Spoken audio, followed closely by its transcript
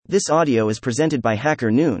This audio is presented by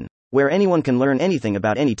Hacker Noon, where anyone can learn anything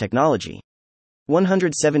about any technology.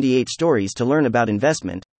 178 stories to learn about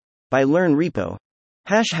investment by Learn Repo.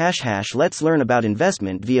 ### Let's learn about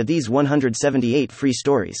investment via these 178 free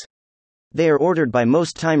stories. They are ordered by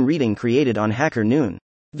most time reading created on Hacker Noon.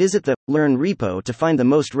 Visit the Learn Repo to find the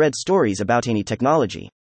most read stories about any technology.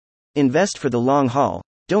 Invest for the long haul.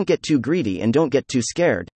 Don't get too greedy and don't get too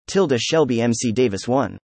scared. Shelby MC Davis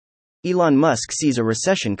 1. Elon Musk sees a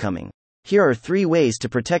recession coming. Here are 3 ways to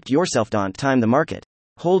protect yourself. Don't time the market.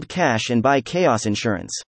 Hold cash and buy chaos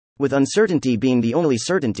insurance. With uncertainty being the only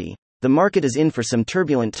certainty, the market is in for some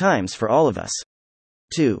turbulent times for all of us.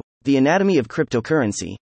 2. The anatomy of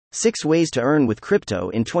cryptocurrency. 6 ways to earn with crypto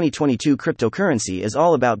in 2022. Cryptocurrency is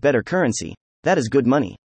all about better currency, that is good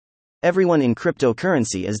money. Everyone in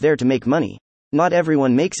cryptocurrency is there to make money. Not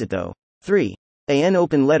everyone makes it though. 3. An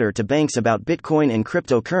open letter to banks about Bitcoin and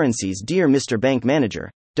cryptocurrencies. Dear Mr. Bank Manager,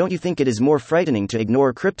 don't you think it is more frightening to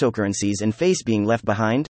ignore cryptocurrencies and face being left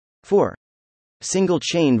behind? 4. Single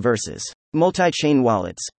chain versus multi-chain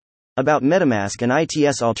wallets. About MetaMask and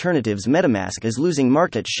ITS alternatives. MetaMask is losing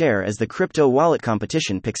market share as the crypto wallet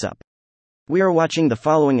competition picks up. We are watching the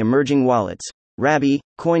following emerging wallets: Rabby,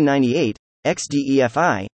 Coin98,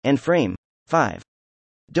 XDEFI, and Frame. 5.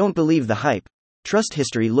 Don't believe the hype. Trust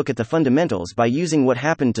history. Look at the fundamentals by using what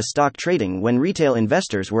happened to stock trading when retail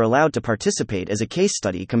investors were allowed to participate as a case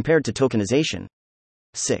study compared to tokenization.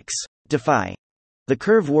 6. DeFi. The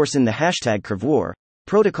curve wars. In the #curve war,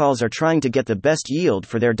 protocols are trying to get the best yield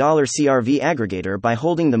for their $CRV aggregator by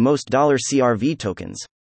holding the most $CRV tokens.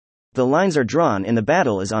 The lines are drawn and the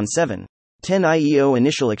battle is on. 7. 10 IEO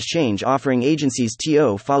initial exchange offering agencies.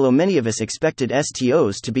 TO follow. Many of us expected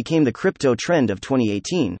STOs to become the crypto trend of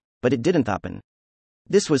 2018, but it didn't happen.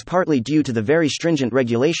 This was partly due to the very stringent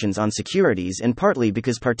regulations on securities and partly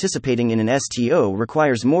because participating in an STO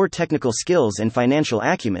requires more technical skills and financial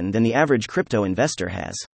acumen than the average crypto investor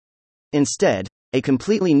has. Instead, a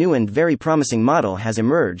completely new and very promising model has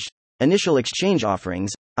emerged: initial exchange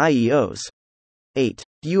offerings, IEOs. 8.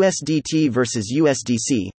 USDT versus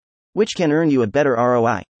USDC. Which can earn you a better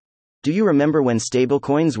ROI? Do you remember when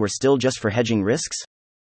stablecoins were still just for hedging risks?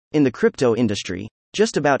 In the crypto industry,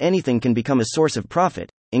 just about anything can become a source of profit,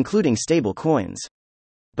 including stable coins.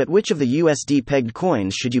 But which of the USD-pegged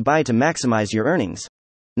coins should you buy to maximize your earnings?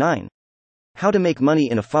 9. How to make money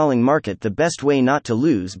in a falling market. The best way not to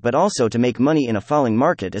lose but also to make money in a falling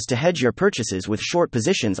market is to hedge your purchases with short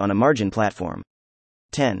positions on a margin platform.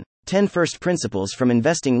 10. 10 first principles from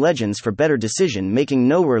investing legends for better decision making.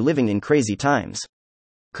 No, we're living in crazy times.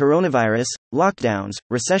 Coronavirus, lockdowns,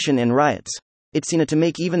 recession and riots. It's enough to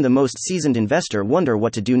make even the most seasoned investor wonder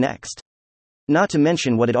what to do next. Not to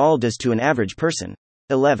mention what it all does to an average person.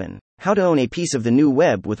 11. How to own a piece of the new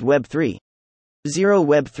web with Web 3.0.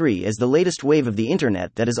 Web 3 is the latest wave of the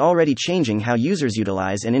internet that is already changing how users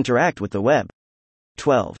utilize and interact with the web.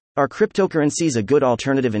 12. Are cryptocurrencies a good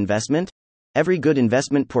alternative investment? Every good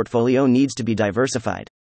investment portfolio needs to be diversified.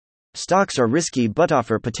 Stocks are risky but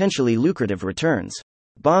offer potentially lucrative returns.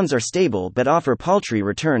 Bonds are stable but offer paltry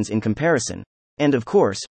returns in comparison. And of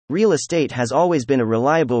course, real estate has always been a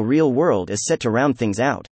reliable. Real world is set to round things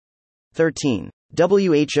out. 13.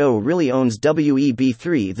 WHO really owns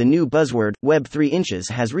Web3. The new buzzword, Web 3 inches,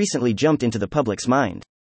 has recently jumped into the public's mind.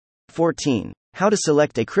 14. How to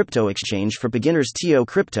select a crypto exchange for beginners. TO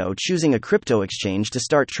Crypto. Choosing a crypto exchange to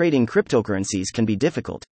start trading cryptocurrencies can be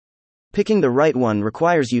difficult. Picking the right one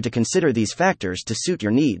requires you to consider these factors to suit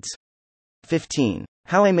your needs. 15.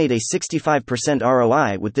 How I made a 65%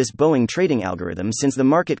 ROI with this Boeing trading algorithm. Since the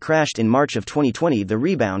market crashed in March of 2020, the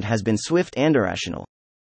rebound has been swift and irrational.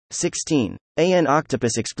 16. An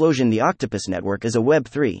Octopus explosion. The Octopus Network is a Web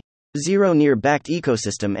 3.0 near-backed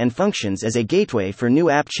ecosystem and functions as a gateway for new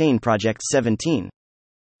app chain projects. 17.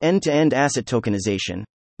 End-to-end asset tokenization.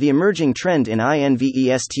 The emerging trend in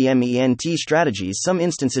investment strategies. Some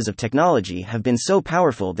instances of technology have been so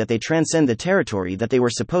powerful that they transcend the territory that they were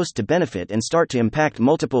supposed to benefit and start to impact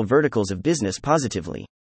multiple verticals of business positively.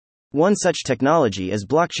 One such technology is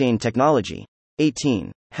blockchain technology.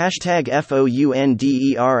 18. #FOUNDERSCONNECT.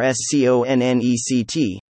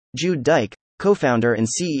 Jude Dyke, co-founder and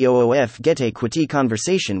CEO of Get Equity.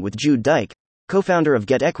 Conversation with Jude Dyke, co-founder of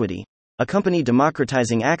Get Equity, a company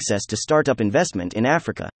democratizing access to startup investment in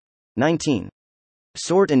Africa. 19.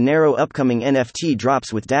 Sort and narrow upcoming NFT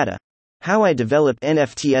drops with data. How I developed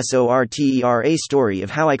NFT Sorter. A story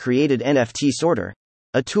of how I created NFT Sorter,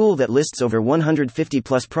 a tool that lists over 150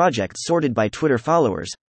 plus projects sorted by Twitter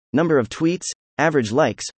followers, number of tweets, average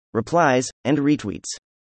likes, replies, and retweets.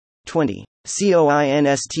 20.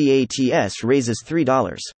 COINSTATS raises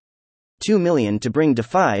 $3. 2 million to bring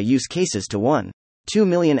DeFi use cases to 1.2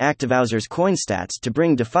 million active users. CoinStats to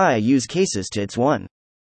bring DeFi use cases to its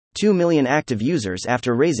 1.2 million active users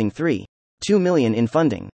after raising 3.2 million in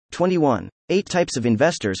funding. 21. 8 types of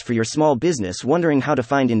investors for your small business. Wondering how to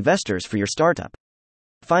find investors for your startup?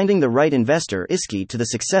 Finding the right investor is key to the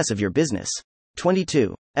success of your business.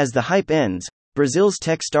 22. As the hype ends, Brazil's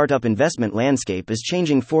tech startup investment landscape is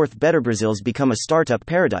changing. 4th. Better. Brazil's become a startup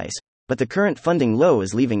paradise, but the current funding low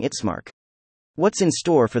is leaving its mark. What's in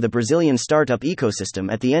store for the Brazilian startup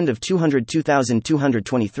ecosystem at the end of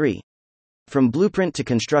 2023? From blueprint to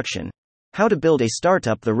construction. How to build a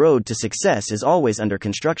startup. The road to success is always under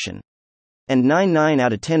construction. And 9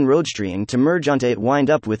 out of 10 roadstreeing to merge onto it wind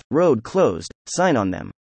up with road closed, sign on them.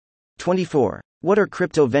 24. What are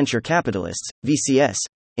crypto venture capitalists, VCS,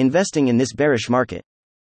 investing in this bearish market?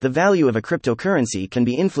 The value of a cryptocurrency can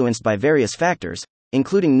be influenced by various factors,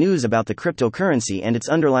 including news about the cryptocurrency and its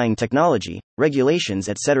underlying technology, regulations,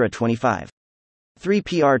 etc. 25. 3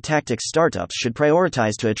 PR tactics. Startups should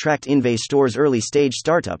prioritize to attract investors. Early stage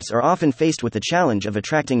startups are often faced with the challenge of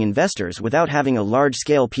attracting investors without having a large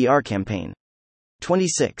scale PR campaign.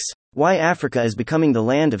 26. Why Africa is becoming the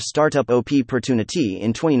land of startup opportunity.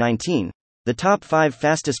 In 2019, the top 5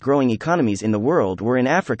 fastest growing economies in the world were in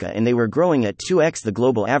Africa and they were growing at 2x the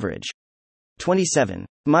global average. 27.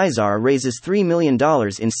 Mizar raises $3 million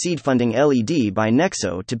in seed funding. led by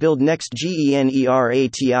Nexo to build Next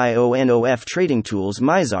Generationof trading tools.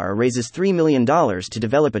 Mizar raises $3 million to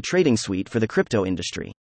develop a trading suite for the crypto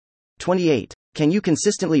industry. 28. Can you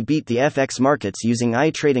consistently beat the FX markets using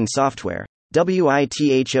iTrading software?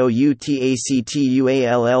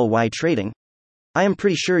 WITHOUTACTUALLY trading? I am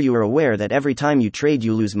pretty sure you are aware that every time you trade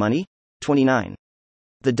you lose money. 29.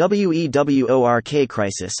 The WEWORK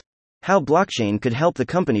crisis. How blockchain could help the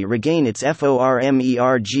company regain its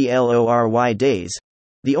FORMERGLORY days.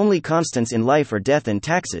 The only constants in life are death and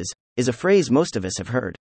taxes, is a phrase most of us have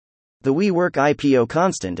heard. The WeWork IPO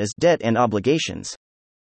constant is debt and obligations.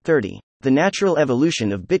 30. The natural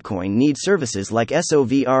evolution of Bitcoin needs services like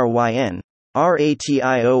SOVRYN,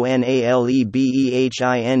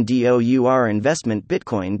 RATIONALEBEHINDOUR investment.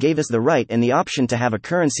 Bitcoin gave us the right and the option to have a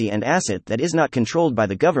currency and asset that is not controlled by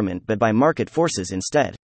the government but by market forces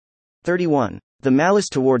instead. 31. The malice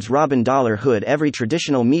towards Robin.Hood. Every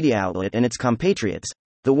traditional media outlet and its compatriots,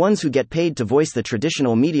 the ones who get paid to voice the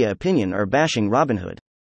traditional media opinion, are bashing Robinhood.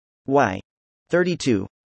 Why? 32.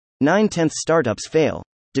 9/10 startups fail.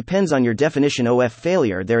 Depends on your definition of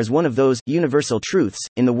failure. There is one of those universal truths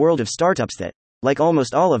in the world of startups that, like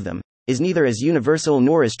almost all of them, is neither as universal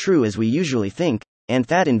nor as true as we usually think, and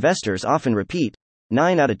that investors often repeat.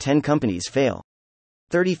 9 out of 10 companies fail.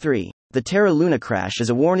 33. The Terra Luna crash is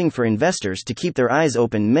a warning for investors to keep their eyes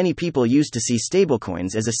open. Many people used to see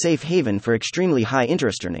stablecoins as a safe haven for extremely high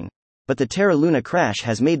interest earning, but the Terra Luna crash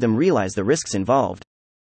has made them realize the risks involved.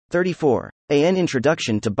 34. An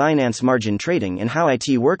introduction to Binance margin trading and how it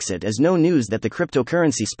works. It is no news that the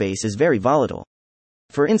cryptocurrency space is very volatile.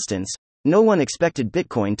 For instance, no one expected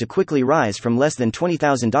Bitcoin to quickly rise from less than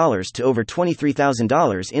 $20,000 to over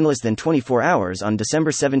 $23,000 in less than 24 hours on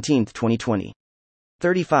December 17, 2020.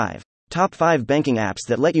 35. Top 5 banking apps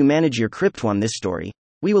that let you manage your crypto. On this story,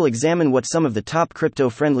 we will examine what some of the top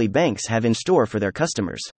crypto-friendly banks have in store for their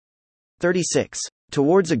customers. 36.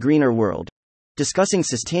 Towards a greener world. Discussing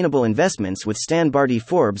sustainable investments with Stan Barty.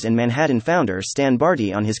 Forbes and Manhattan founder Stan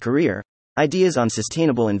Barty on his career, ideas on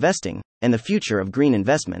sustainable investing, and the future of green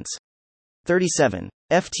investments. 37.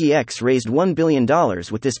 FTX raised $1 billion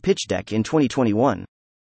with this pitch deck in 2021.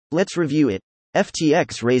 Let's review it.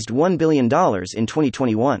 FTX raised $1 billion in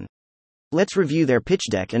 2021. Let's review their pitch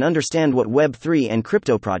deck and understand what Web3 and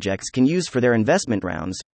crypto projects can use for their investment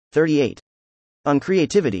rounds. 38. On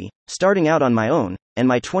creativity, starting out on my own, and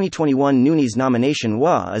my 2021 Noonies nomination.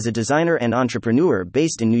 Wa is a designer and entrepreneur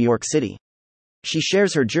based in New York City. She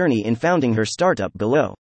shares her journey in founding her startup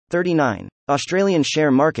below. 39. Australian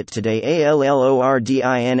share market today.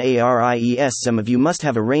 ALLORDINARIES. Some of you must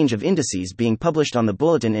have a range of indices being published on the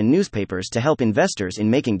bulletin and newspapers to help investors in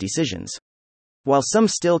making decisions. While some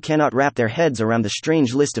still cannot wrap their heads around the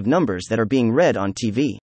strange list of numbers that are being read on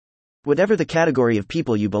TV. Whatever the category of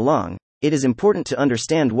people you belong, it is important to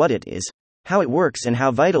understand what it is, how it works, and how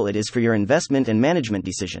vital it is for your investment and management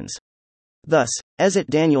decisions. Thus, Ezet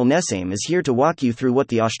Daniel Nessaim is here to walk you through what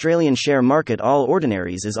the Australian share market all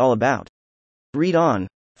ordinaries is all about. Read on.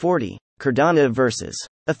 40. Cardano versus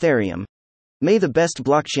Ethereum. May the best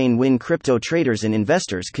blockchain win. Crypto traders and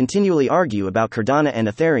investors continually argue about Cardano and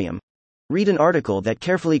Ethereum. Read an article that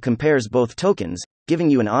carefully compares both tokens, giving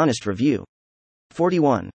you an honest review.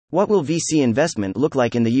 41. What will VC investment look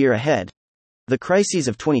like in the year ahead? The crises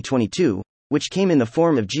of 2022, which came in the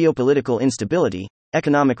form of geopolitical instability,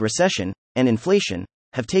 economic recession, and inflation,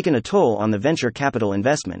 have taken a toll on the venture capital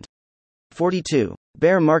investment. 42.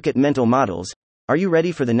 Bear market mental models. Are you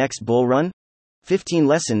ready for the next bull run? 15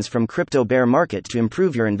 lessons from crypto bear market to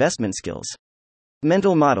improve your investment skills.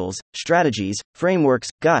 Mental models, strategies, frameworks,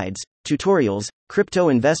 guides, tutorials, crypto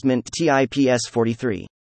investment tips 43.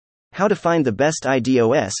 How to find the best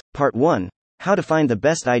IDOs, Part 1. How to find the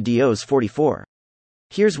best IDOs 44.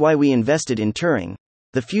 Here's why we invested in Turing.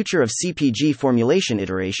 The future of CPG formulation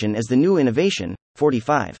iteration as the new innovation,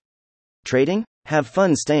 45. Trading? Have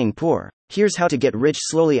fun staying poor. Here's how to get rich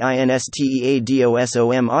slowly.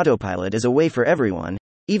 INSTEADOSOM Autopilot is a way for everyone,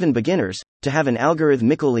 even beginners, to have an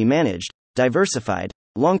algorithmically managed, diversified,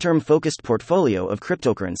 long-term focused portfolio of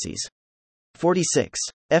cryptocurrencies. 46.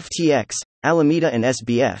 FTX, Alameda and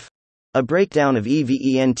SBF. A breakdown of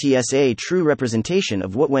EVENTS, true representation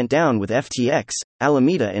of what went down with FTX,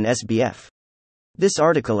 Alameda and SBF. This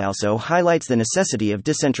article also highlights the necessity of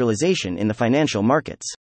decentralization in the financial markets.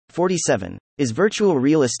 47. Is virtual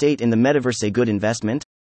real estate in the metaverse a good investment?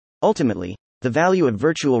 Ultimately, the value of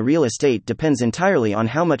virtual real estate depends entirely on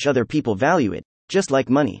how much other people value it, just like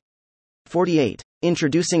money. 48.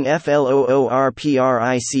 Introducing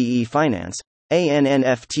FLOORPRICE Finance,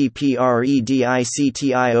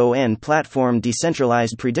 ANNFTPREDICTION platform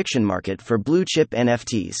decentralized prediction market for blue chip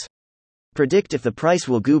NFTs. Predict if the price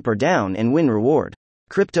will goop or down and win reward.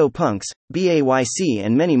 CryptoPunks, BAYC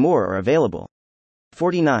and many more are available.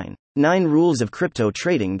 49. 9 rules of crypto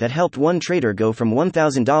trading that helped one trader go from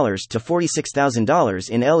 $1,000 to $46,000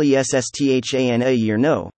 in LESSTHAN a year.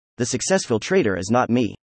 No, the successful trader is not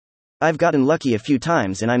me. I've gotten lucky a few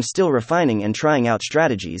times and I'm still refining and trying out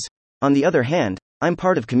strategies. On the other hand, I'm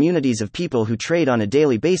part of communities of people who trade on a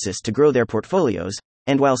daily basis to grow their portfolios,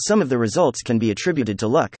 and while some of the results can be attributed to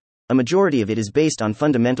luck, a majority of it is based on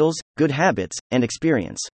fundamentals, good habits, and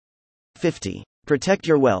experience. 50. Protect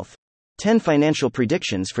your wealth. 10 financial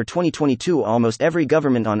predictions for 2022. Almost every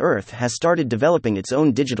government on Earth has started developing its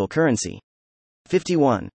own digital currency.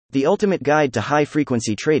 51. The Ultimate Guide to High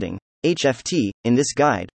Frequency Trading, HFT. In this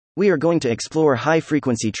guide, we are going to explore high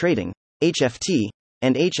frequency trading, HFT,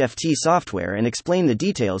 and HFT software and explain the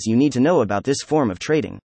details you need to know about this form of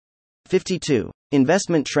trading. 52.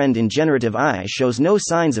 Investment trend in generative AI shows no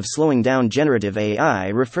signs of slowing down. Generative AI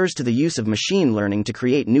refers to the use of machine learning to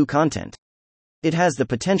create new content. It has the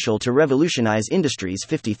potential to revolutionize industries.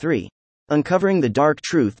 53. Uncovering the dark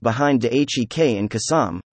truth behind DHEK and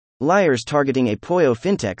Kasam. Liars targeting a Poyo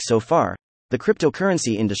fintech. So far, the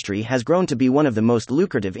cryptocurrency industry has grown to be one of the most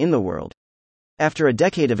lucrative in the world. After a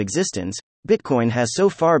decade of existence, Bitcoin has so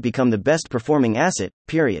far become the best performing asset,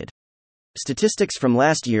 period. Statistics from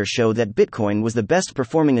last year show that Bitcoin was the best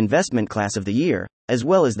performing investment class of the year, as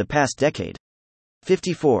well as the past decade.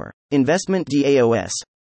 54. Investment DAOs.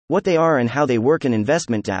 What they are and how they work. An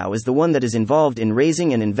investment DAO is the one that is involved in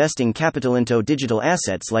raising and investing capital into digital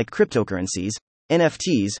assets like cryptocurrencies,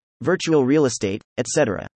 NFTs, virtual real estate,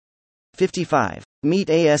 etc. 55. Meet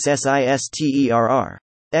ASSISTERR.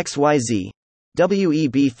 XYZ.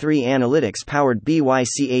 WEB3 Analytics powered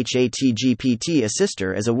BYCHAT-GPT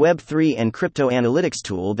Assister is a Web3 and crypto analytics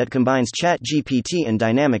tool that combines ChatGPT and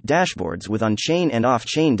dynamic dashboards with on-chain and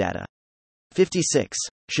off-chain data. 56.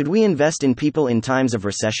 Should we invest in people in times of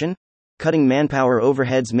recession? Cutting manpower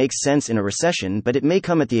overheads makes sense in a recession, but it may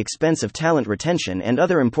come at the expense of talent retention and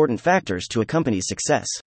other important factors to a company's success.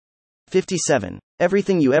 57.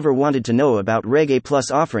 Everything you ever wanted to know about Reg A+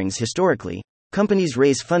 offerings. Historically, companies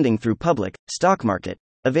raise funding through public, stock market,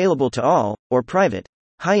 available to all, or private,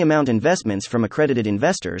 high-amount investments from accredited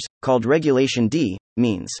investors, called Regulation D,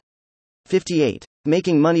 means. 58.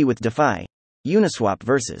 Making money with DeFi. Uniswap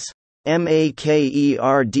versus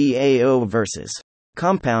MakerDAO versus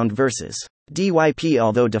Compound versus DYP.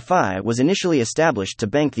 Although DeFi was initially established to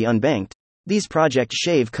bank the unbanked, these projects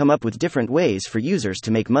come up with different ways for users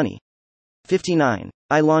to make money. 59.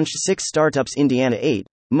 I launched 6 startups. Indiana 8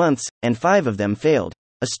 months, and 5 of them failed.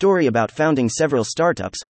 A story about founding several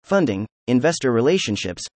startups, funding, investor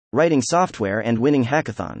relationships, writing software and winning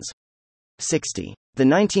hackathons. 60. The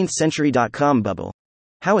 19th century.com bubble.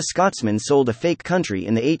 How a Scotsman sold a fake country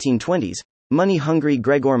in the 1820s. Money-hungry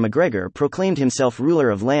Gregor MacGregor proclaimed himself ruler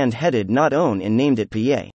of land headed not own and named it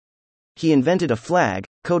PA. He invented a flag,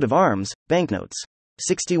 coat of arms, banknotes.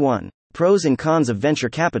 61. Pros and cons of venture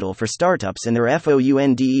capital for startups and their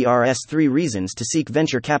founders. 3 reasons to seek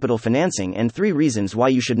venture capital financing and 3 reasons why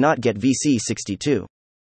you should not get VC. 62.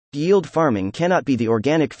 Yield farming cannot be the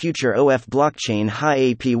organic future of blockchain.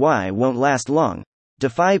 High APY won't last long.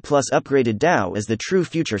 DeFi plus upgraded DAO is the true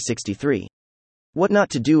future. 63. What not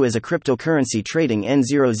to do as a cryptocurrency trading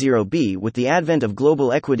N00B. With the advent of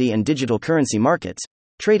global equity and digital currency markets,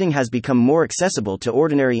 trading has become more accessible to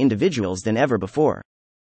ordinary individuals than ever before.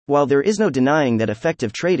 While there is no denying that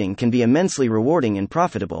effective trading can be immensely rewarding and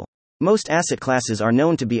profitable, most asset classes are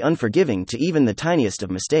known to be unforgiving to even the tiniest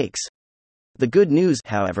of mistakes. The good news,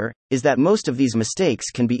 however, is that most of these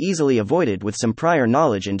mistakes can be easily avoided with some prior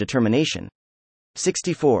knowledge and determination.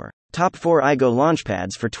 64. Top 4 IGO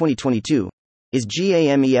launchpads for 2022. Is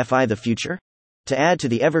GAMEFI the future? To add to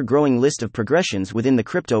the ever-growing list of progressions within the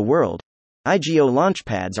crypto world, IGO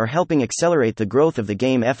launchpads are helping accelerate the growth of the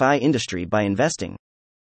GameFi industry by investing.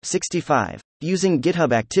 65. Using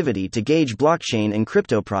GitHub activity to gauge blockchain and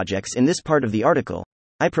crypto projects. In this part of the article,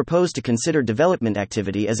 I propose to consider development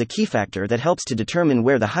activity as a key factor that helps to determine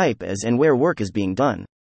where the hype is and where work is being done.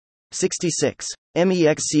 66.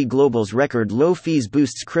 MEXC Global's record low fees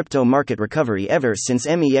boosts crypto market recovery. Ever since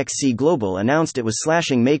MEXC Global announced it was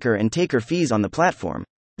slashing maker and taker fees on the platform,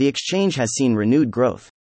 the exchange has seen renewed growth.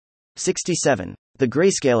 67. The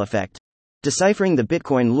Grayscale effect. Deciphering the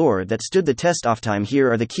Bitcoin lore that stood the test of time. Here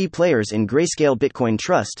are the key players in Grayscale Bitcoin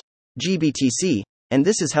Trust, GBTC, and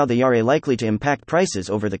this is how they are likely to impact prices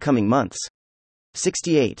over the coming months.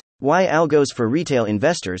 68. Why algos for retail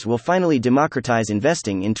investors will finally democratize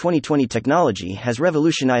investing in 2020. Technology has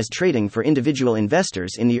revolutionized trading for individual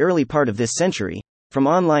investors in the early part of this century, from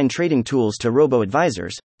online trading tools to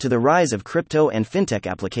robo-advisors, to the rise of crypto and fintech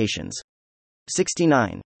applications.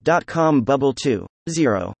 69. Dot-com Bubble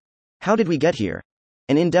 2.0. How did we get here?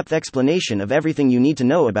 An in-depth explanation of everything you need to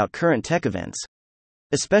know about current tech events,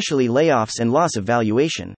 especially layoffs and loss of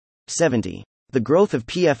valuation. 70. The growth of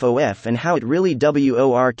PFOF and how it really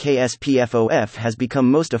works. PFOF has become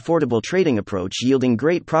most affordable trading approach, yielding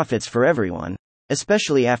great profits for everyone,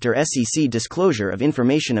 especially after SEC disclosure of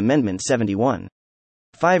Information Amendment 71.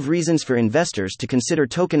 5 reasons for investors to consider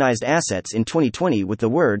tokenized assets in 2020. With the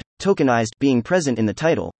word tokenized being present in the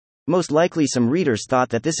title, most likely some readers thought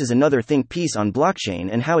that this is another think piece on blockchain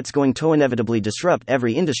and how it's going to inevitably disrupt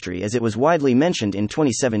every industry, as it was widely mentioned in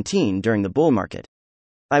 2017 during the bull market.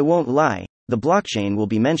 I won't lie, the blockchain will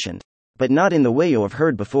be mentioned, but not in the way you have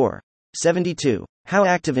heard before. 72. How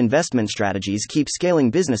active investment strategies keep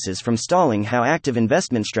scaling businesses from stalling. How active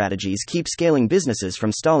investment strategies keep scaling businesses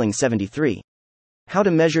from stalling. 73. How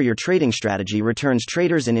to measure your trading strategy returns.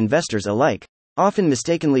 Traders and investors alike often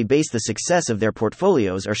mistakenly base the success of their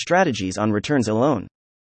portfolios or strategies on returns alone.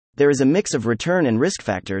 There is a mix of return and risk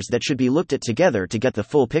factors that should be looked at together to get the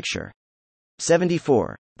full picture.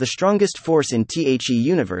 74. The strongest force in the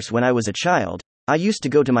universe. When I was a child, I used to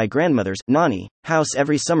go to my grandmother's, Nani, house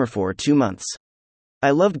every summer for 2 months.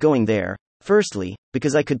 I loved going there, firstly,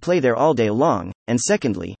 because I could play there all day long, and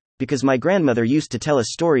secondly, because my grandmother used to tell us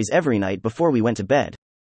stories every night before we went to bed.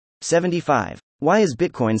 75. Why is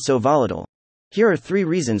Bitcoin so volatile? Here are 3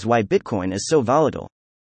 reasons why Bitcoin is so volatile.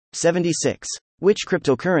 76. Which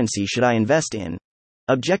cryptocurrency should I invest in?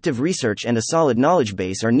 Objective research and a solid knowledge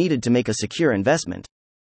base are needed to make a secure investment.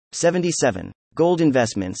 77. Gold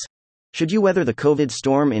investments. Should you weather the COVID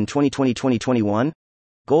storm in 2020-2021?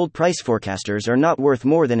 Gold price forecasters are not worth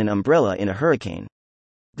more than an umbrella in a hurricane.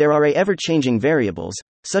 There are ever-changing variables,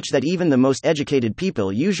 such that even the most educated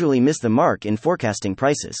people usually miss the mark in forecasting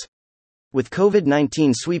prices. With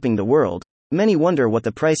COVID-19 sweeping the world, many wonder what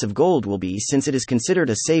the price of gold will be, since it is considered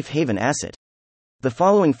a safe haven asset. The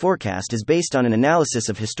following forecast is based on an analysis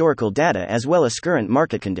of historical data as well as current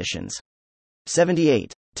market conditions.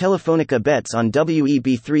 78. Telefonica bets on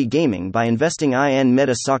Web3 gaming by investing in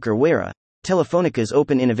Meta Soccer. Wera, Telefonica's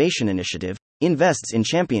open innovation initiative, invests in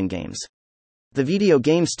Champion Games. The video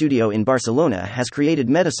game studio in Barcelona has created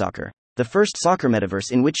MetaSoccer, the first soccer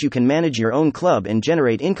metaverse in which you can manage your own club and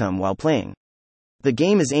generate income while playing. The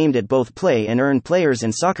game is aimed at both play and earn players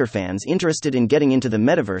and soccer fans interested in getting into the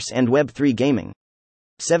metaverse and Web3 gaming.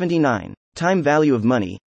 79. Time value of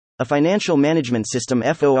money. A financial management system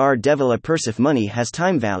for developers. If money has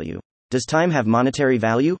time value, does time have monetary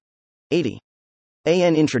value? 80.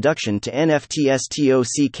 An introduction to NFTs.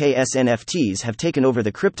 Tokens. NFTs have taken over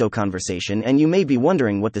the crypto conversation, and you may be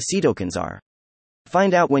wondering what the C tokens are.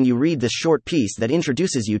 Find out when you read this short piece that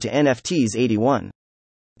introduces you to NFTs. 81.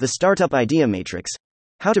 The Startup Idea Matrix.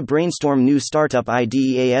 How to brainstorm new startup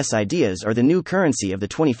ideas. Ideas are the new currency of the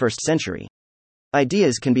 21st century.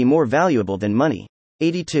 Ideas can be more valuable than money.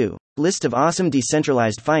 82. List of awesome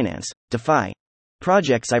decentralized finance, DeFi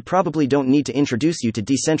projects. I probably don't need to introduce you to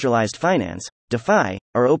decentralized finance, DeFi,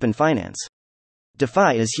 or open finance.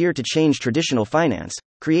 DeFi is here to change traditional finance,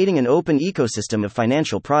 creating an open ecosystem of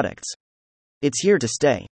financial products. It's here to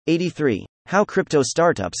stay. 83. How crypto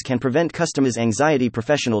startups can prevent customers' anxiety.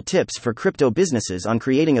 Professional tips for crypto businesses on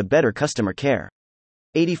creating a better customer care.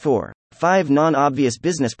 84. 5 non-obvious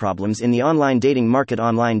business problems in the online dating market.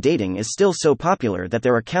 Online dating is still so popular that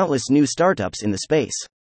there are countless new startups in the space.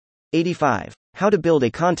 85. How to build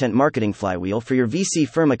a content marketing flywheel for your VC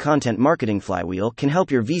firm. A content marketing flywheel can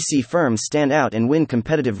help your VC firm stand out and win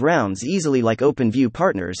competitive rounds easily, like OpenView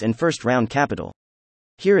Partners and first round capital.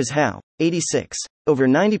 Here is how. 86. Over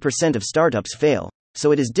 90% of startups fail,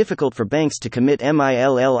 so it is difficult for banks to commit.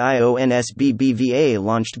 Millions. BBVA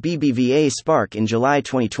launched BBVA Spark in July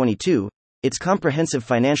 2022, its comprehensive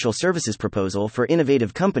financial services proposal for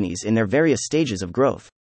innovative companies in their various stages of growth.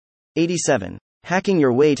 87. Hacking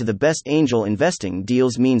your way to the best angel investing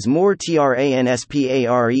deals means more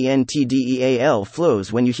transparental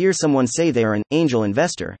flows. When you hear someone say they are an angel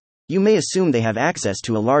investor, you may assume they have access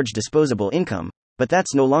to a large disposable income, but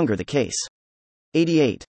that's no longer the case.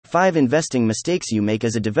 88. 5 investing mistakes you make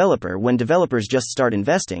as a developer. When developers just start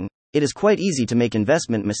investing, it is quite easy to make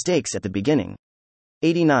investment mistakes at the beginning.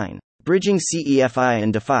 89. Bridging CEFI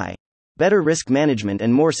and DeFi. Better risk management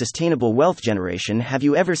and more sustainable wealth generation. Have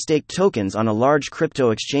you ever staked tokens on a large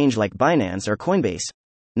crypto exchange like Binance or Coinbase?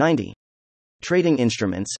 90. Trading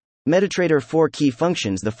instruments. MetaTrader 4 key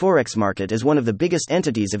functions. The Forex market is one of the biggest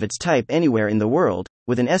entities of its type anywhere in the world,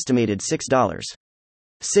 with an estimated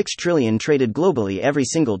 $6.6 trillion traded globally every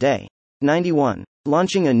single day. 91.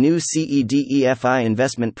 Launching a new CEDEFI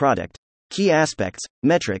investment product. Key aspects,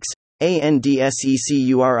 metrics,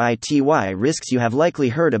 ANDSECURITY. Risks. You have likely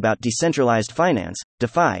heard about decentralized finance,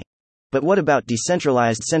 DeFi. But what about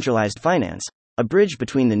centralized finance, a bridge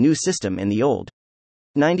between the new system and the old?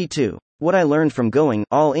 92. What I learned from going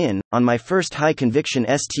all in on my first high conviction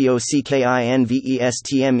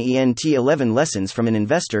STOCKINVESTMENT. 11 lessons from an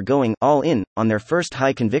investor going all in on their first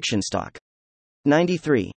high conviction stock.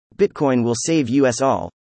 93. Bitcoin will save us all.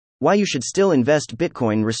 Why you should still invest.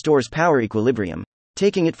 Bitcoin restores power equilibrium,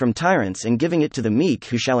 taking it from tyrants and giving it to the meek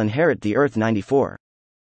who shall inherit the earth. 94.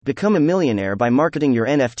 Become a millionaire by marketing your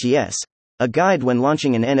NFTs. A guide when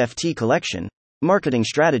launching an NFT collection. Marketing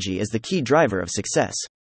strategy is the key driver of success.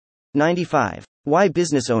 95. Why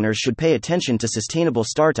business owners should pay attention to sustainable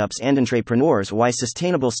startups and entrepreneurs. Why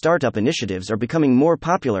sustainable startup initiatives are becoming more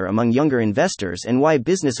popular among younger investors and why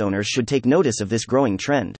business owners should take notice of this growing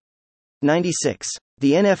trend. 96.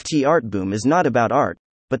 The NFT art boom is not about art,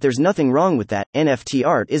 but there's nothing wrong with that. NFT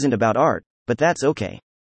art isn't about art, but that's okay.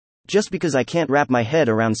 Just because I can't wrap my head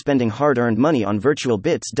around spending hard-earned money on virtual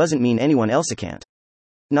bits doesn't mean anyone else can't.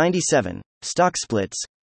 97. Stock splits.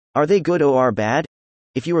 Are they good or bad?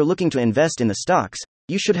 If you are looking to invest in the stocks,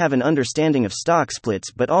 you should have an understanding of stock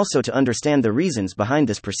splits but also to understand the reasons behind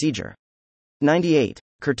this procedure. 98.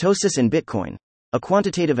 Kurtosis and Bitcoin. A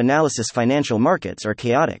quantitative analysis. Financial markets are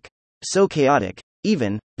chaotic. So chaotic,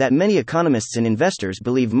 even, that many economists and investors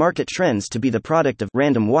believe market trends to be the product of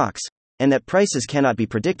random walks, and that prices cannot be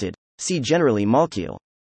predicted. See generally molecule.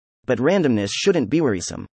 But randomness shouldn't be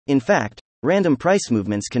worrisome. In fact, random price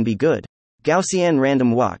movements can be good. Gaussian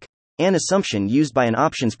random walk, an assumption used by an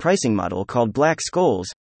options pricing model called Black-Scholes,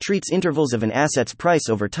 treats intervals of an asset's price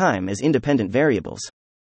over time as independent variables.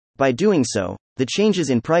 By doing so, the changes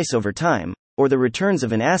in price over time, or the returns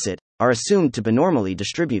of an asset, are assumed to be normally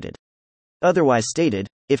distributed. Otherwise stated,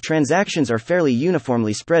 if transactions are fairly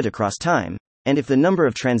uniformly spread across time, and if the number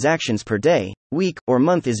of transactions per day, week, or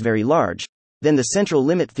month is very large, then the central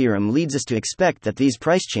limit theorem leads us to expect that these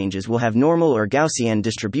price changes will have normal or Gaussian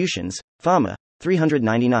distributions. Fama,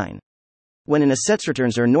 399. When an asset's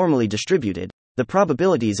returns are normally distributed, the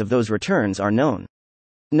probabilities of those returns are known.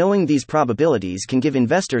 Knowing these probabilities can give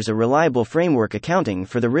investors a reliable framework accounting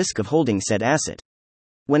for the risk of holding said asset.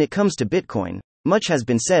 When it comes to Bitcoin, much has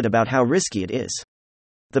been said about how risky it is.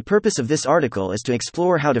 The purpose of this article is to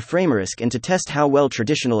explore how to frame risk and to test how well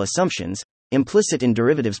traditional assumptions, implicit in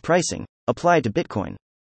derivatives pricing, apply to Bitcoin.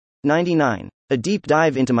 99. A deep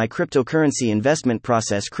dive into my cryptocurrency investment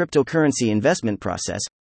process. Cryptocurrency investment process.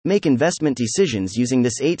 Make investment decisions using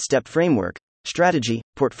this 8-step framework: strategy,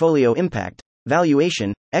 portfolio impact,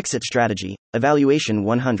 valuation, exit strategy, evaluation.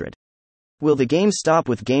 100. Will the game stop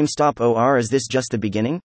with GameStop, or is this just the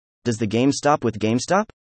beginning? Does the game stop with GameStop?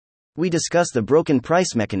 We discuss the broken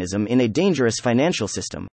price mechanism in a dangerous financial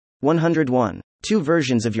system. 101. 2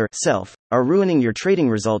 versions of yourself are ruining your trading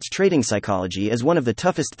results. Trading psychology is one of the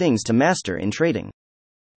toughest things to master in trading.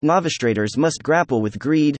 Novice traders must grapple with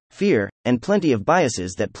greed, fear, and plenty of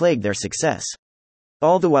biases that plague their success.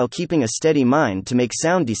 All the while keeping a steady mind to make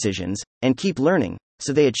sound decisions, and keep learning,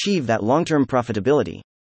 so they achieve that long-term profitability.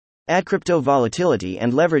 Add crypto volatility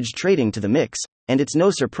and leveraged trading to the mix, and it's no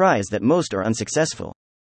surprise that most are unsuccessful.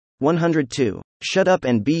 102. Shut up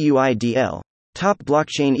and BUIDL. Top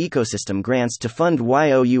blockchain ecosystem grants to fund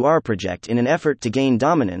YOUR project in an effort to gain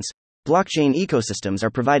dominance. Blockchain ecosystems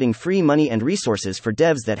are providing free money and resources for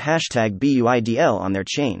devs that hashtag BUIDL on their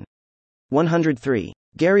chain. 103.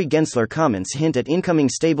 Gary Gensler comments hint at incoming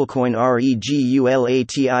stablecoin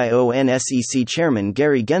REGULATION. SEC Chairman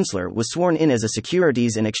Gary Gensler was sworn in as a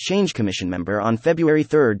Securities and Exchange Commission member on February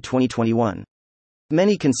 3, 2021.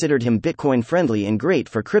 Many considered him Bitcoin-friendly and great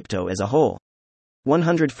for crypto as a whole.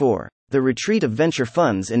 104. The retreat of venture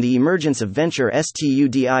funds and the emergence of venture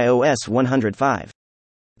STUDIOS. 105.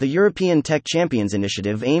 The European Tech Champions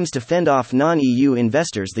Initiative aims to fend off non-EU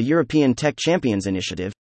investors. The European Tech Champions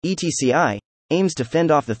Initiative, ETCI, aims to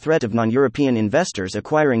fend off the threat of non-European investors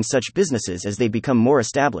acquiring such businesses as they become more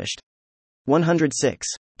established. 106.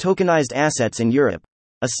 Tokenized assets in Europe.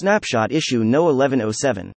 A snapshot issue No.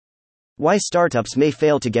 1107. Why startups may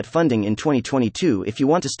fail to get funding in 2022. If you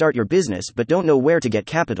want to start your business but don't know where to get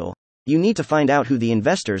capital, you need to find out who the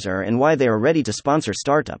investors are and why they are ready to sponsor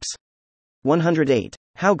startups. 108.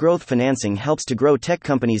 How growth financing helps to grow tech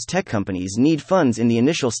companies. Tech companies need funds in the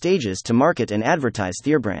initial stages to market and advertise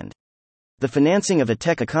their brand. The financing of a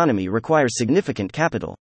tech economy requires significant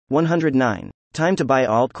capital. 109. Time to buy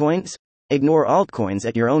altcoins? Ignore altcoins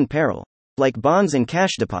at your own peril. Like bonds and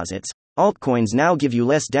cash deposits, altcoins now give you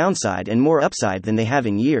less downside and more upside than they have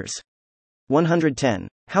in years. 110.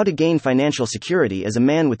 How to gain financial security as a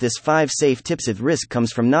man with this 5 safe tips. If risk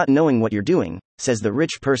comes from not knowing what you're doing, says the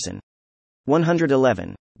rich person.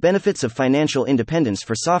 111. Benefits of financial independence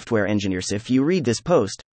for software engineers. If you read this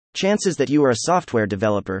post, chances that you are a software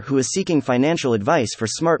developer who is seeking financial advice for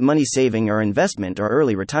smart money saving or investment or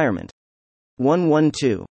early retirement.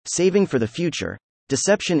 112. Saving for the future.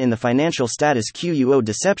 Deception in the financial status quo.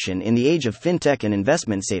 Deception in the age of fintech and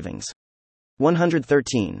investment savings.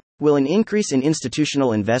 113. Will an increase in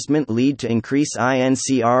institutional investment lead to increase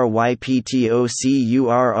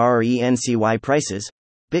INCRYPTOCURRENCY prices?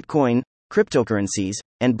 Bitcoin, cryptocurrencies,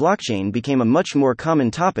 and blockchain became a much more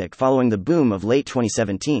common topic following the boom of late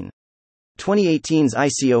 2017. 2018's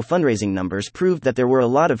ICO fundraising numbers proved that there were a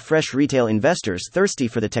lot of fresh retail investors thirsty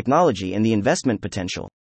for the technology and the investment potential.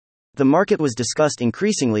 The market was discussed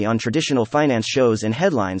increasingly on traditional finance shows, and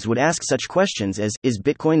headlines would ask such questions as, "Is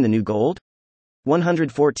Bitcoin the new gold?"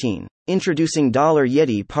 114. Introducing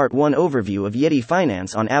Yeti Part 1 Overview of Yeti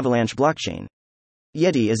Finance on Avalanche Blockchain.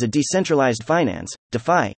 Yeti is a decentralized finance,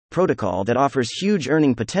 DeFi, protocol that offers huge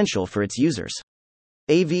earning potential for its users.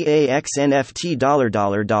 AVAXNFT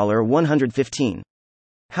 $115.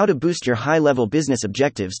 How to boost your high-level business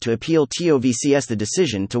objectives to appeal to VCS. The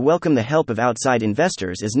decision to welcome the help of outside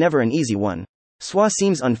investors is never an easy one. SWA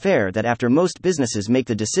seems unfair that after most businesses make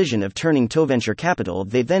the decision of turning to venture capital,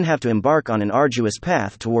 they then have to embark on an arduous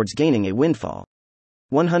path towards gaining a windfall.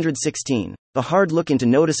 116. A hard look into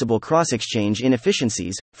noticeable cross-exchange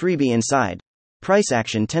inefficiencies. Freebie inside. Price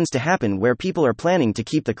action tends to happen where people are planning to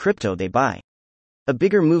keep the crypto they buy. A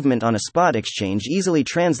bigger movement on a spot exchange easily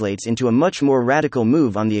translates into a much more radical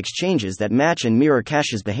move on the exchanges that match and mirror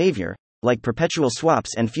cash's behavior, like perpetual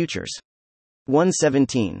swaps and futures.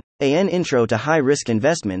 117. An intro to high-risk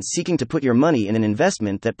investments. Seeking to put your money in an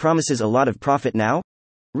investment that promises a lot of profit now?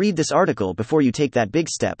 Read this article before you take that big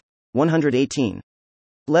step. 118.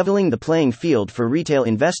 Leveling the playing field for retail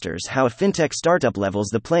investors. How a fintech startup levels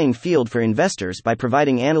the playing field for investors by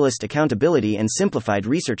providing analyst accountability and simplified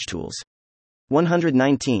research tools.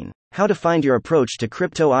 119. How to find your approach to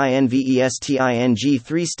crypto. INVESTING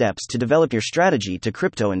 3 steps to develop your strategy to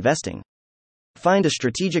crypto investing. Find a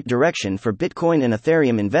strategic direction for Bitcoin and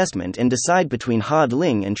Ethereum investment and decide between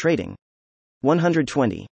hodling and trading.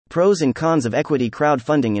 120. Pros and cons of equity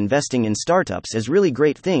crowdfunding. Investing in startups is really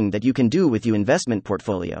great thing that you can do with your investment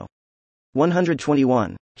portfolio.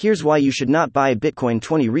 121. Here's why you should not buy Bitcoin.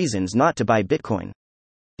 20 reasons not to buy Bitcoin.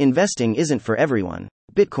 Investing isn't for everyone.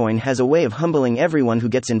 Bitcoin has a way of humbling everyone who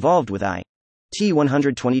gets involved with it.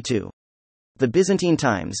 122. The Byzantine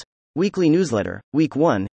Times. Weekly newsletter, Week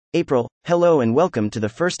 1, April. Hello and welcome to the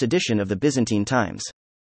first edition of the Byzantine Times.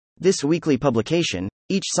 This weekly publication,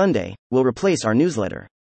 each Sunday, will replace our newsletter.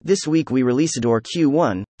 This week we released our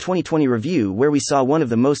Q1 2020 review where we saw one of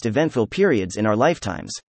the most eventful periods in our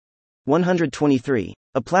lifetimes. 123.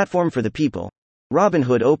 A platform for the people.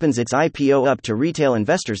 Robinhood opens its IPO up to retail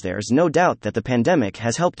investors. There's no doubt that the pandemic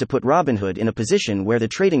has helped to put Robinhood in a position where the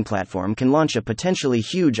trading platform can launch a potentially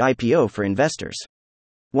huge IPO for investors.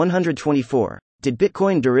 124. Did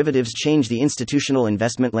Bitcoin derivatives change the institutional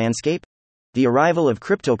investment landscape? The arrival of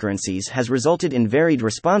cryptocurrencies has resulted in varied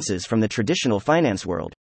responses from the traditional finance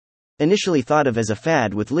world. Initially thought of as a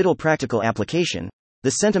fad with little practical application,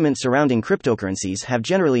 the sentiment surrounding cryptocurrencies have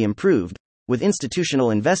generally improved, with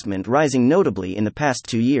institutional investment rising notably in the past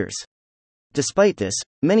 2 years. Despite this,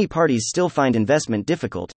 many parties still find investment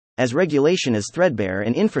difficult, as regulation is threadbare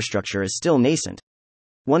and infrastructure is still nascent.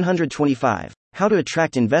 125. How to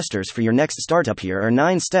attract investors for your next startup. Here are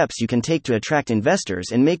 9 steps you can take to attract investors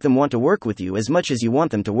and make them want to work with you as much as you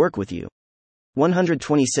want them to work with you.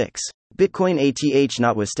 126. Bitcoin ATH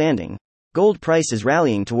notwithstanding, gold price is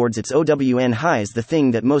rallying towards its OWN highs. The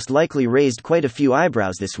thing that most likely raised quite a few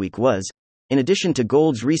eyebrows this week was, in addition to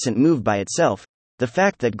gold's recent move by itself, the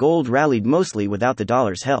fact that gold rallied mostly without the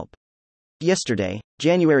dollar's help. Yesterday,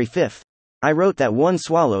 January 5th, I wrote that one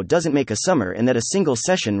swallow doesn't make a summer and that a single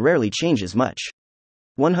session rarely changes much.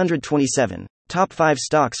 127. Top 5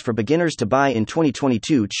 stocks for beginners to buy in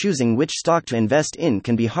 2022. Choosing which stock to invest in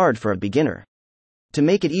can be hard for a beginner. To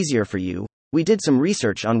make it easier for you, we did some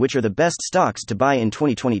research on which are the best stocks to buy in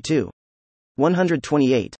 2022.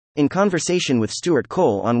 128. In conversation with Stuart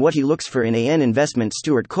Cole on what he looks for in an investment.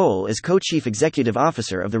 Stuart Cole is co-chief executive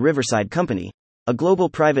officer of the Riverside Company, a global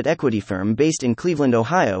private equity firm based in Cleveland,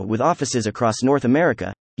 Ohio, with offices across North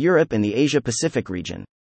America, Europe, and the Asia-Pacific region.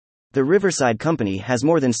 The Riverside Company has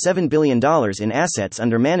more than $7 billion in assets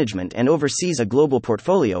under management and oversees a global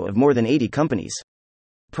portfolio of more than 80 companies.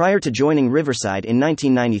 Prior to joining Riverside in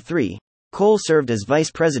 1993, Cole served as vice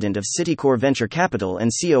president of Citicorp Venture Capital and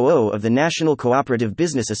COO of the National Cooperative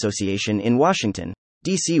Business Association in Washington,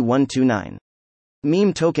 D.C. 129.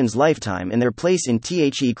 Meme tokens. Lifetime and their place in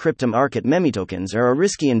the crypto market. Meme tokens are a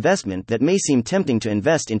risky investment that may seem tempting to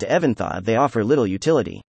invest into even though they offer little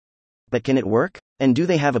utility. But can it work? And do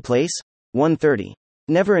they have a place? 130.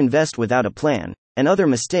 Never invest without a plan, and other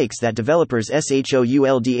mistakes that developers should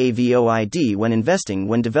when investing.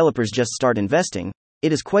 When developers just start investing,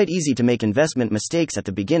 it is quite easy to make investment mistakes at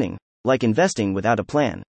the beginning, like investing without a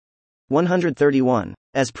plan. 131.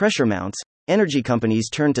 As pressure mounts, energy companies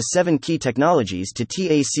turn to 7 key technologies to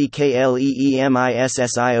tackle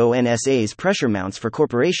pressure mounts for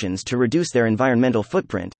corporations to reduce their environmental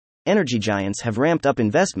footprint. Energy giants have ramped up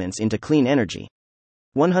investments into clean energy.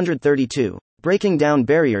 132. Breaking down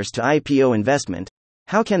barriers to IPO investment.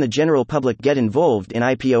 How can the general public get involved in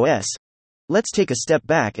IPOs? Let's take a step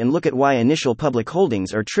back and look at why initial public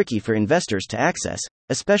holdings are tricky for investors to access,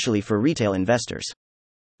 especially for retail investors.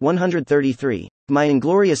 133. My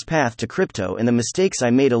inglorious path to crypto and the mistakes I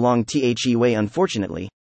made along the way. Unfortunately,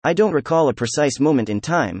 I don't recall a precise moment in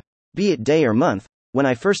time, be it day or month, when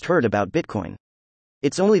I first heard about Bitcoin.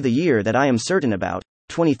 It's only the year that I am certain about,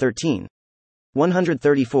 2013.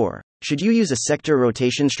 134. Should you use a sector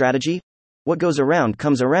rotation strategy? What goes around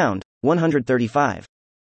comes around. 135.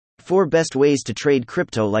 4 best ways to trade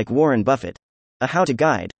crypto. Like Warren Buffett, a how-to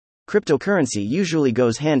guide, cryptocurrency usually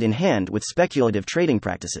goes hand in hand with speculative trading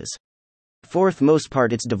practices. For the most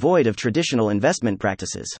part, it's devoid of traditional investment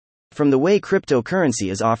practices. From the way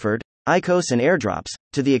cryptocurrency is offered, ICOs and airdrops,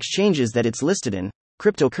 to the exchanges that it's listed in,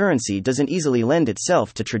 cryptocurrency doesn't easily lend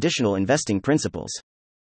itself to traditional investing principles.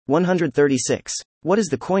 136. What is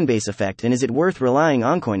the Coinbase effect and is it worth relying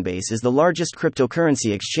on? Coinbase is the largest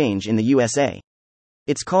cryptocurrency exchange in the USA.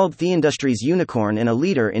 It's called the industry's unicorn and a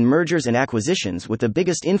leader in mergers and acquisitions with the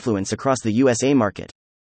biggest influence across the USA market.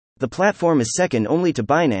 The platform is second only to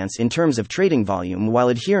Binance in terms of trading volume while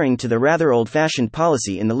adhering to the rather old-fashioned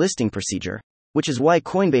policy in the listing procedure, which is why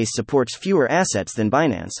Coinbase supports fewer assets than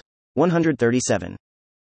Binance. 137.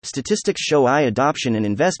 Statistics show AI adoption and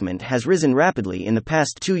investment has risen rapidly in the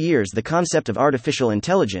past 2 years. The concept of artificial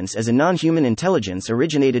intelligence as a non-human intelligence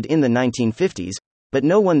originated in the 1950s, but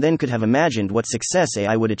no one then could have imagined what success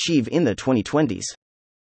AI would achieve in the 2020s.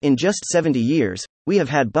 In just 70 years, we have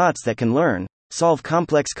had bots that can learn, solve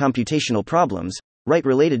complex computational problems, write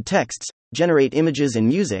related texts, generate images and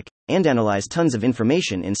music, and analyze tons of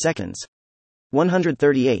information in seconds.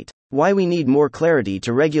 138. Why we need more clarity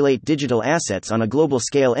to regulate digital assets on a global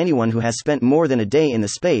scale. Anyone who has spent more than a day in the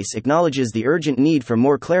space acknowledges the urgent need for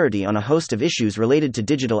more clarity on a host of issues related to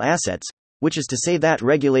digital assets, which is to say that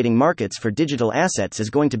regulating markets for digital assets is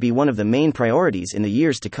going to be one of the main priorities in the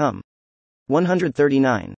years to come.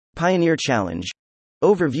 139. Pioneer Challenge.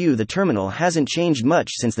 Overview. The terminal hasn't changed much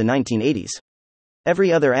since the 1980s.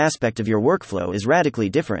 Every other aspect of your workflow is radically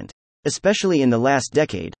different. Especially in the last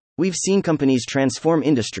decade, we've seen companies transform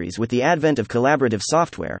industries with the advent of collaborative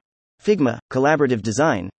software, Figma, collaborative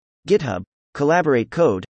design, GitHub, Collaborate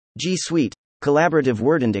Code, G Suite, collaborative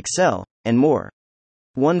Word and Excel, and more.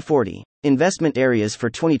 140. Investment areas for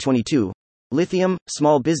 2022. Lithium,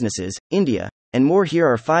 small businesses, India, and more. Here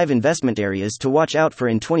are 5 investment areas to watch out for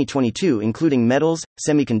in 2022, including metals,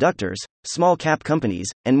 semiconductors, small cap companies,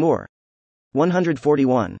 and more.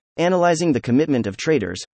 141. Analyzing the commitment of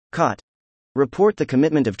traders. COT. Report. The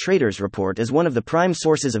Commitment of Traders report is one of the prime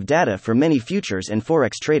sources of data for many futures and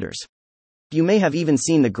forex traders. You may have even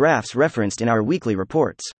seen the graphs referenced in our weekly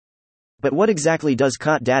reports. But what exactly does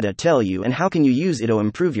COT data tell you, and how can you use it to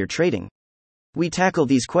improve your trading? We tackle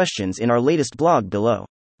these questions in our latest blog below.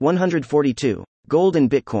 142. Gold and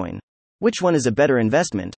Bitcoin. Which one is a better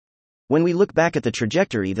investment? When we look back at the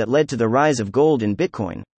trajectory that led to the rise of gold and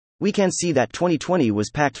Bitcoin, we can see that 2020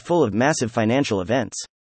 was packed full of massive financial events.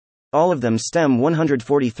 All of them stem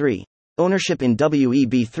 143. Ownership in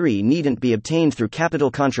WEB3 needn't be obtained through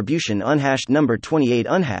capital contribution. Number 28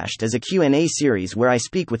 Unhashed is a Q&A series where I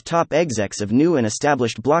speak with top execs of new and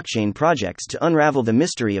established blockchain projects to unravel the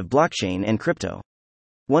mystery of blockchain and crypto.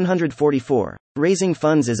 144. Raising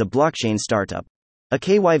funds as a blockchain startup. A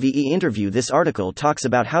KYVE interview. This article talks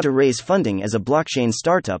about how to raise funding as a blockchain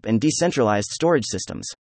startup and decentralized storage systems.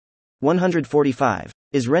 145.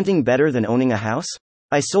 Is renting better than owning a house?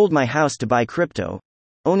 I sold my house to buy crypto.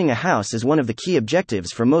 Owning a house is one of the key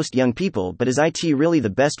objectives for most young people, but is IT really the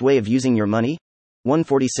best way of using your money?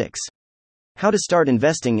 146. How to start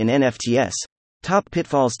investing in NFTs. Top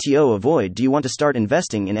pitfalls to avoid. Do you want to start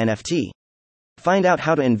investing in NFT? Find out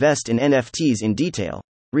how to invest in NFTs in detail,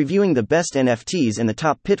 reviewing the best NFTs and the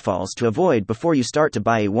top pitfalls to avoid before you start to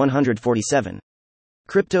buy. 147.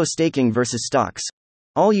 Crypto staking versus stocks.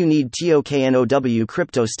 All you need. TOKNOW.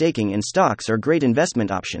 Crypto staking and stocks are great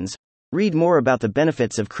investment options. Read more about the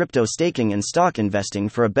benefits of crypto staking and stock investing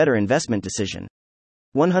for a better investment decision.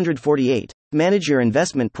 148. Manage your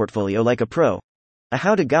investment portfolio like a pro. A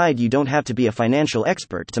how-to guide. You don't have to be a financial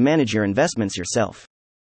expert to manage your investments yourself.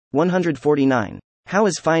 149. How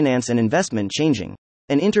is finance and investment changing?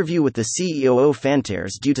 An interview with the CEO of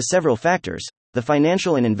Fantares. Due to several factors, the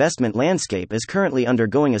financial and investment landscape is currently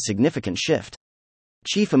undergoing a significant shift.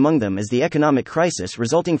 Chief among them is the economic crisis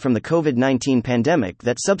resulting from the COVID-19 pandemic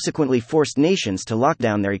that subsequently forced nations to lock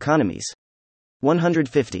down their economies.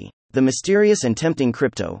 150. The mysterious and tempting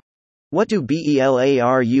crypto. What do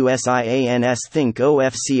BELARUSIANS think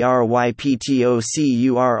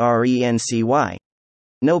OFCRYPTOCURRENCY?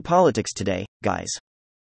 No politics today, guys.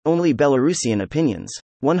 Only Belarusian opinions.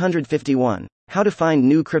 151. How to find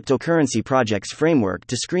new cryptocurrency projects. Framework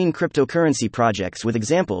to screen cryptocurrency projects with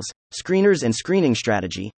examples, screeners and screening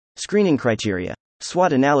strategy, screening criteria,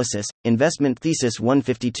 SWOT analysis, investment thesis.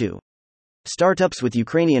 152. Startups with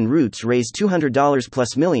Ukrainian roots raised $200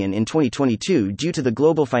 plus million in 2022 due to the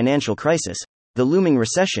global financial crisis, the looming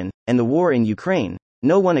recession, and the war in Ukraine.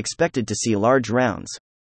 No one expected to see large rounds.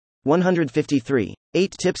 153.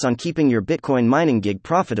 8 tips on keeping your Bitcoin mining gig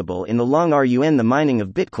profitable in the long run. The mining of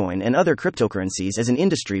Bitcoin and other cryptocurrencies is an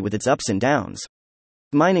industry with its ups and downs.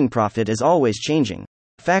 Mining profit is always changing.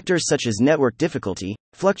 Factors such as network difficulty,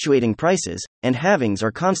 fluctuating prices, and halvings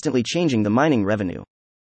are constantly changing the mining revenue.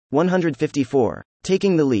 154.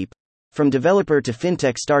 Taking the leap. From developer to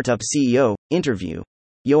fintech startup CEO. Interview.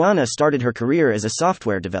 Joanna started her career as a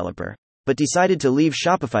software developer, but decided to leave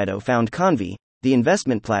Shopify to found Convi, the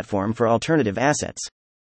investment platform for alternative assets.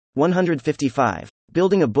 155.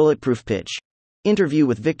 Building a bulletproof pitch. Interview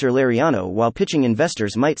with Victor Lariano. While pitching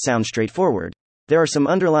investors might sound straightforward, there are some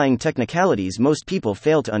underlying technicalities most people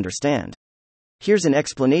fail to understand. Here's an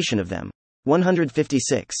explanation of them.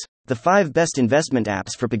 156. The 5 best investment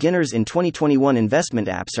apps for beginners in 2021. Investment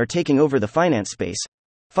apps are taking over the finance space.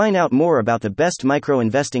 Find out more about the best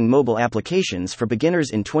micro-investing mobile applications for beginners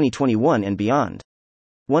in 2021 and beyond.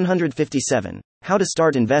 157. How to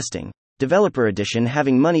start investing. Developer edition.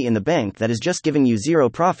 Having money in the bank that is just giving you zero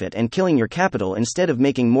profit and killing your capital instead of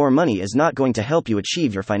making more money is not going to help you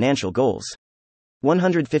achieve your financial goals.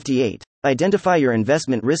 158. Identify your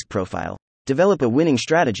investment risk profile. Develop a winning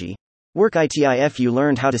strategy. Work it. If you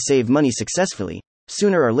learned how to save money successfully,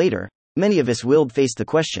 sooner or later, many of us will face the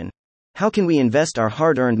question: how can we invest our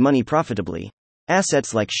hard-earned money profitably?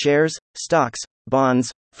 Assets like shares, stocks,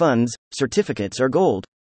 bonds, funds, certificates, or gold.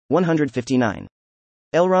 159.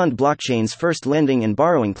 Elrond blockchain's first lending and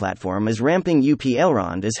borrowing platform is ramping up.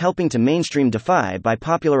 Elrond is helping to mainstream DeFi by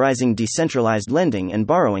popularizing decentralized lending and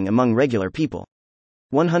borrowing among regular people.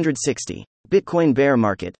 160. Bitcoin bear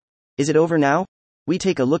market. Is it over now? We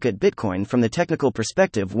take a look at Bitcoin from the technical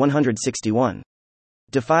perspective. 161.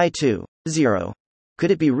 DeFi 2.0.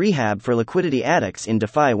 Could it be rehab for liquidity addicts in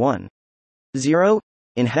DeFi 1.0?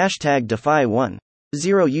 In #DeFi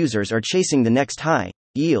 1.0 users are chasing the next high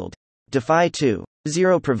yield. DeFi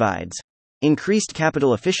 2.0 provides increased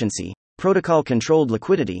capital efficiency, protocol-controlled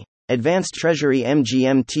liquidity, advanced treasury.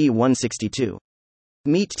 MGMT 162.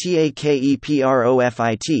 Meet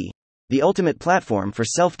TAKEPROFIT, the ultimate platform for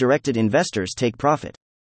self-directed investors. Take profit.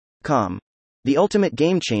 Com. The ultimate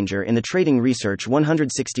game changer in the trading research.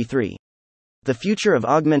 163. The future of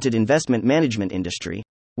augmented investment management industry.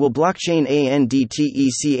 Will blockchain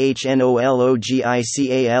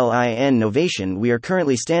ANDTECHNOLOGICALIN innovation? We are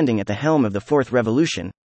currently standing at the helm of the fourth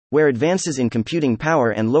revolution, where advances in computing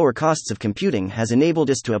power and lower costs of computing has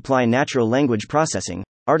enabled us to apply natural language processing,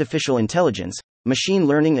 artificial intelligence, machine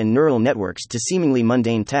learning and neural networks to seemingly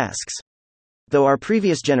mundane tasks. Though our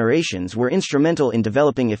previous generations were instrumental in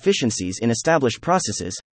developing efficiencies in established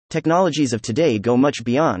processes, technologies of today go much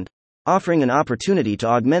beyond, offering an opportunity to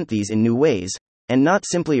augment these in new ways, and not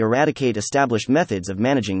simply eradicate established methods of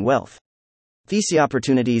managing wealth. These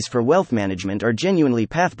opportunities for wealth management are genuinely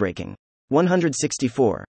path-breaking.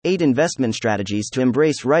 164. 8 investment strategies to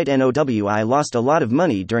embrace right now. I lost a lot of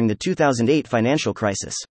money during the 2008 financial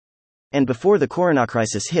crisis. And before the corona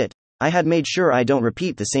crisis hit, I had made sure I don't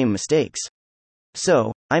repeat the same mistakes.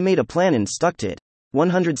 So, I made a plan and stuck to it.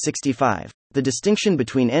 165. The distinction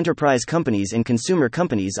between enterprise companies and consumer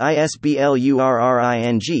companies.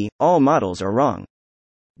 ISBLURRING, all models are wrong.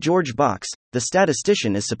 George Box, the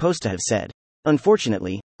statistician, is supposed to have said.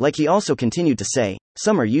 Unfortunately, like he also continued to say,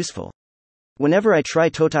 some are useful. Whenever I try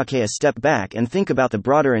to take a step back and think about the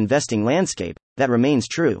broader investing landscape, that remains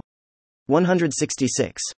true.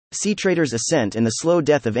 166. See Trader's Ascent and the Slow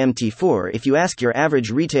Death of MT4. If you ask your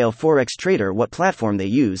average retail Forex trader what platform they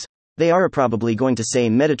use, they are probably going to say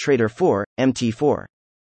MetaTrader 4, MT4.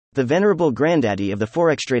 The venerable granddaddy of the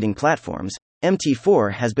Forex trading platforms,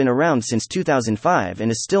 MT4 has been around since 2005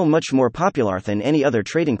 and is still much more popular than any other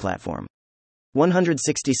trading platform.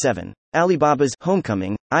 167. Alibaba's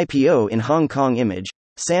Homecoming IPO in Hong Kong. Image,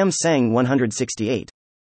 Sam Sang. 168.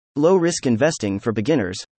 Low-risk investing for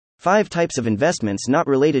beginners. 5 types of investments not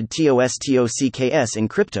related TOCKS in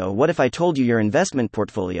crypto. What if I told you your investment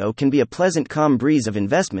portfolio can be a pleasant calm breeze of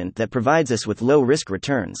investment that provides us with low-risk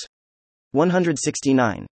returns?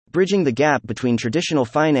 169. Bridging the gap between traditional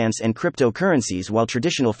finance and cryptocurrencies. While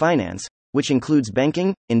traditional finance, which includes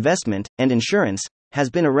banking, investment, and insurance,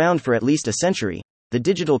 has been around for at least a century, the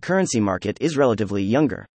digital currency market is relatively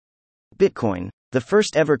younger. Bitcoin, the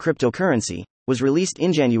first ever cryptocurrency, was released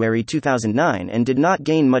in January 2009 and did not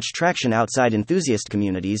gain much traction outside enthusiast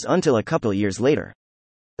communities until a couple years later.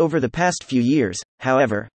 Over the past few years,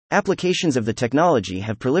 however, applications of the technology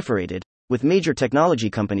have proliferated, with major technology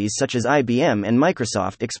companies such as IBM and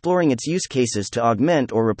Microsoft exploring its use cases to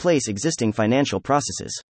augment or replace existing financial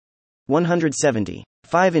processes. 170.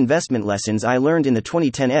 5 investment lessons I learned in the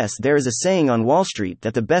 2010s. There is a saying on Wall Street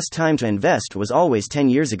that the best time to invest was always 10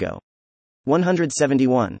 years ago.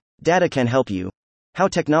 171. Data can help you. How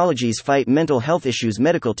technologies fight mental health issues.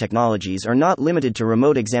 Medical technologies are not limited to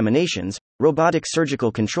remote examinations, robotic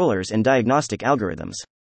surgical controllers, and diagnostic algorithms.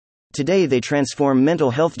 Today they transform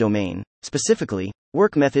mental health domain, specifically,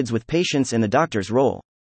 work methods with patients and the doctor's role.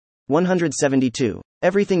 172.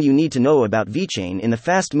 Everything you need to know about VeChain in the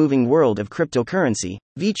fast-moving world of cryptocurrency.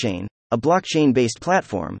 VeChain, a blockchain-based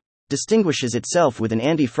platform, distinguishes itself with an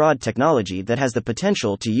anti-fraud technology that has the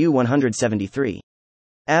potential to use. 173.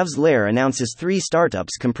 Avs Lair announces 3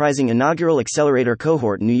 startups comprising inaugural accelerator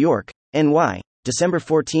cohort. New York, NY, December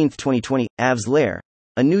 14, 2020. Avs Lair,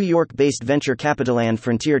 a New York-based venture capital and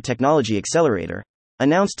frontier technology accelerator,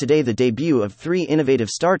 announced today the debut of 3 innovative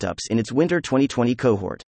startups in its winter 2020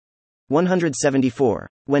 cohort. 174.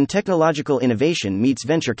 When technological innovation meets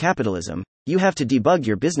venture capitalism, you have to debug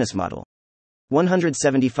your business model.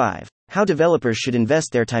 175. How developers should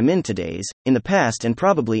invest their time in today's, in the past, and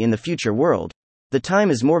probably in the future world. The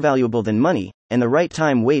time is more valuable than money, and the right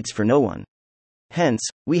time waits for no one. Hence,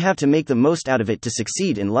 we have to make the most out of it to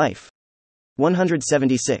succeed in life.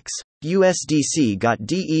 176. USDC got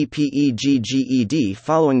DEPEGGED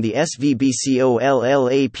following the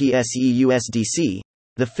SVBCOLLAPSE. USDC,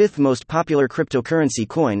 the 5th most popular cryptocurrency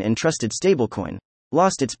coin and trusted stablecoin,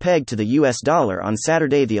 lost its peg to the US dollar on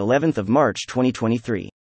Saturday, the 11th of March 2023.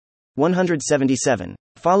 177.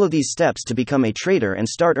 Follow these steps to become a trader and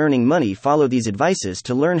start earning money. Follow these advices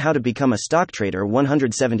to learn how to become a stock trader.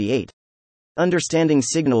 178. Understanding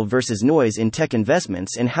signal versus noise in tech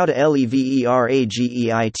investments and how to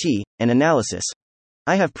leverageit, an analysis.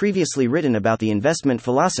 I have previously written about the investment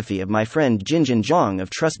philosophy of my friend Jinjin Zhang of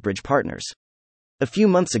TrustBridge Partners. A few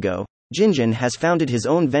months ago, Jinjin has founded his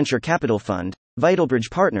own venture capital fund,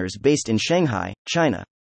 VitalBridge Partners, based in Shanghai, China.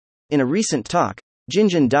 In a recent talk,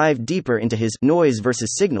 Jinjin dived deeper into his noise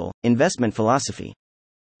versus signal investment philosophy.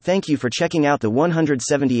 Thank you for checking out the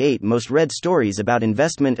 178 most read stories about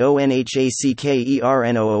investment.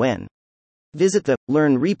 ONHACKERNOON. Visit the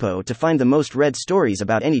Learn repo to find the most read stories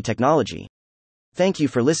about any technology. Thank you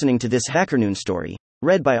for listening to this HackerNoon story,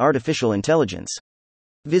 read by Artificial Intelligence.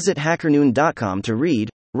 Visit hackernoon.com to read,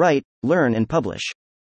 write, learn, and publish.